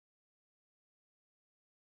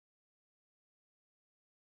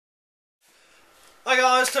Hi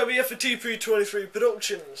guys, Toby here for TP23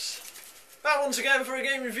 Productions. Back once again for a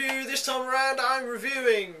game review. This time around I'm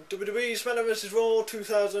reviewing WWE Smackdown VS Raw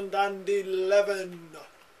 2011.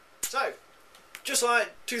 So, just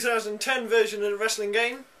like 2010 version of the wrestling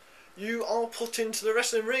game, you are put into the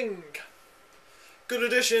wrestling ring. Good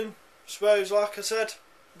addition, I suppose, like I said,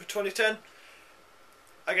 for 2010.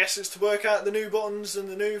 I guess it's to work out the new buttons and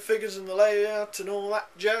the new figures and the layout and all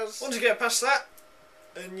that jazz. Once you get past that,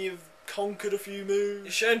 and you've conquered a few moves,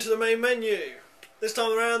 you're shown to the main menu. This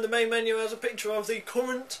time around the main menu has a picture of the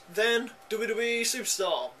current then WWE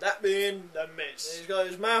superstar, that being The Miz. He's got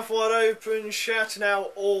his mouth wide open shouting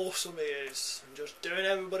how awesome he is and just doing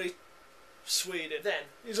everybody Sweden. Then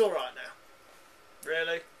he's alright now.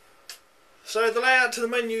 Really? So the layout to the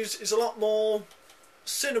menus is a lot more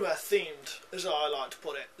cinema themed, as I like to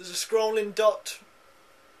put it. There's a scrolling dot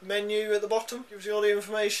menu at the bottom, gives you all the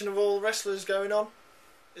information of all the wrestlers going on.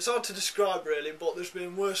 It's hard to describe really, but there's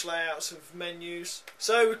been worse layouts of menus.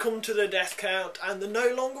 So we come to the death count and the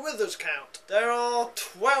no longer with us count. There are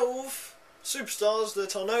 12 superstars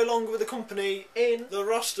that are no longer with the company in the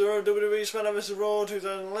roster of WWE Smackdown VS Raw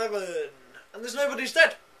 2011. And there's nobody's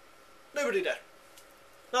dead. Nobody dead.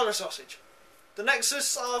 Not a sausage. The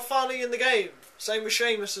Nexus are finally in the game. Same with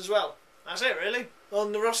Sheamus as well. That's it really,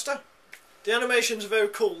 on the roster. The animations are very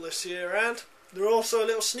cool this year around. There are also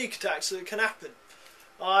little sneak attacks that can happen.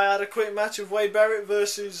 I had a quick match of Wade Barrett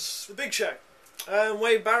versus The Big Show.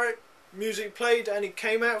 Wade Barrett, music played and he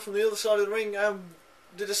came out from the other side of the ring and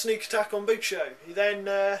did a sneak attack on Big Show. He then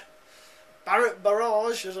Barrett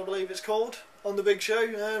Barrage, as I believe it's called, on the Big Show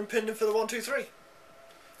and pinned him for the 1-2-3.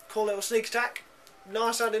 Cool little sneak attack.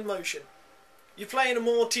 Nice added motion. You're playing a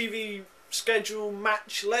more TV schedule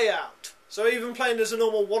match layout. So even playing as a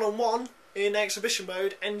normal one-on-one in exhibition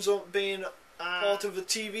mode ends up being part of a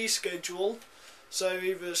TV schedule. So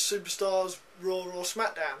either Superstars, Raw or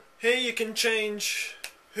Smackdown. Here you can change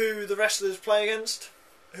who the wrestlers play against,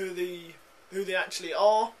 who they actually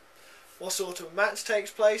are, what sort of match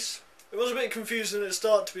takes place. It was a bit confusing at the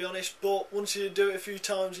start, to be honest, but once you do it a few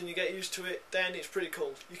times and you get used to it, then it's pretty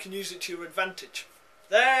cool. You can use it to your advantage.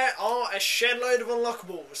 There are a shed load of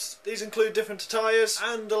unlockables. These include different attires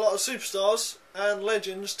and a lot of superstars and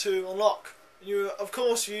legends to unlock. Of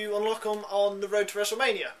course you unlock them on the road to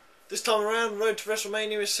WrestleMania. This time around, Road to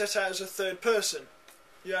WrestleMania is set out as a third person.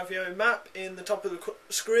 You have your own map in the top of the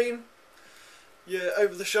screen. You're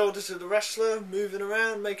over the shoulders of the wrestler, moving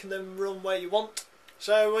around, making them run where you want.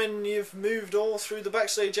 So when you've moved all through the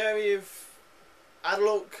backstage area, you've had a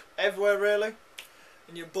look everywhere really,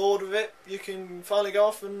 and you're bored with it, you can finally go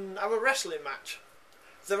off and have a wrestling match.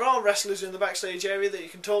 There are wrestlers in the backstage area that you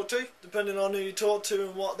can talk to. Depending on who you talk to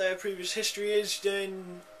and what their previous history is,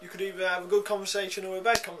 then you could either have a good conversation or a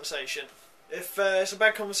bad conversation. If it's a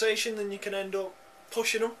bad conversation, then you can end up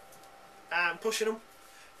pushing them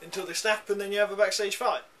until they snap, and then you have a backstage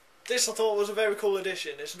fight. This I thought was a very cool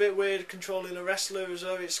addition. It's a bit weird controlling a wrestler as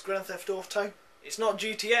though it's Grand Theft Auto. It's not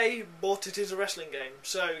GTA, but it is a wrestling game,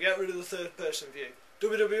 so get rid of the third person view.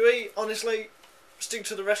 WWE, honestly, stick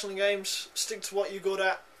to the wrestling games, stick to what you're good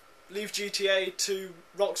at, leave GTA to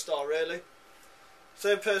Rockstar really.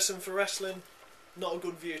 Third person for wrestling, not a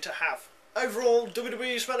good view to have. Overall,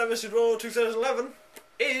 WWE Smackdown VS Raw 2011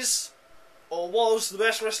 is, or was, the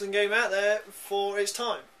best wrestling game out there for its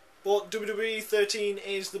time. But WWE 13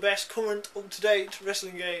 is the best current up-to-date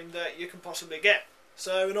wrestling game that you can possibly get.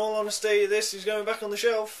 So in all honesty, this is going back on the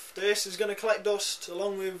shelf. This is going to collect dust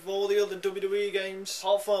along with all the other WWE games,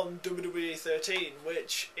 apart from WWE 13,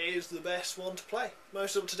 which is the best one to play.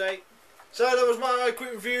 Most up to date. So that was my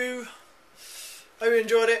quick review. Hope you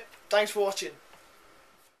enjoyed it. Thanks for watching.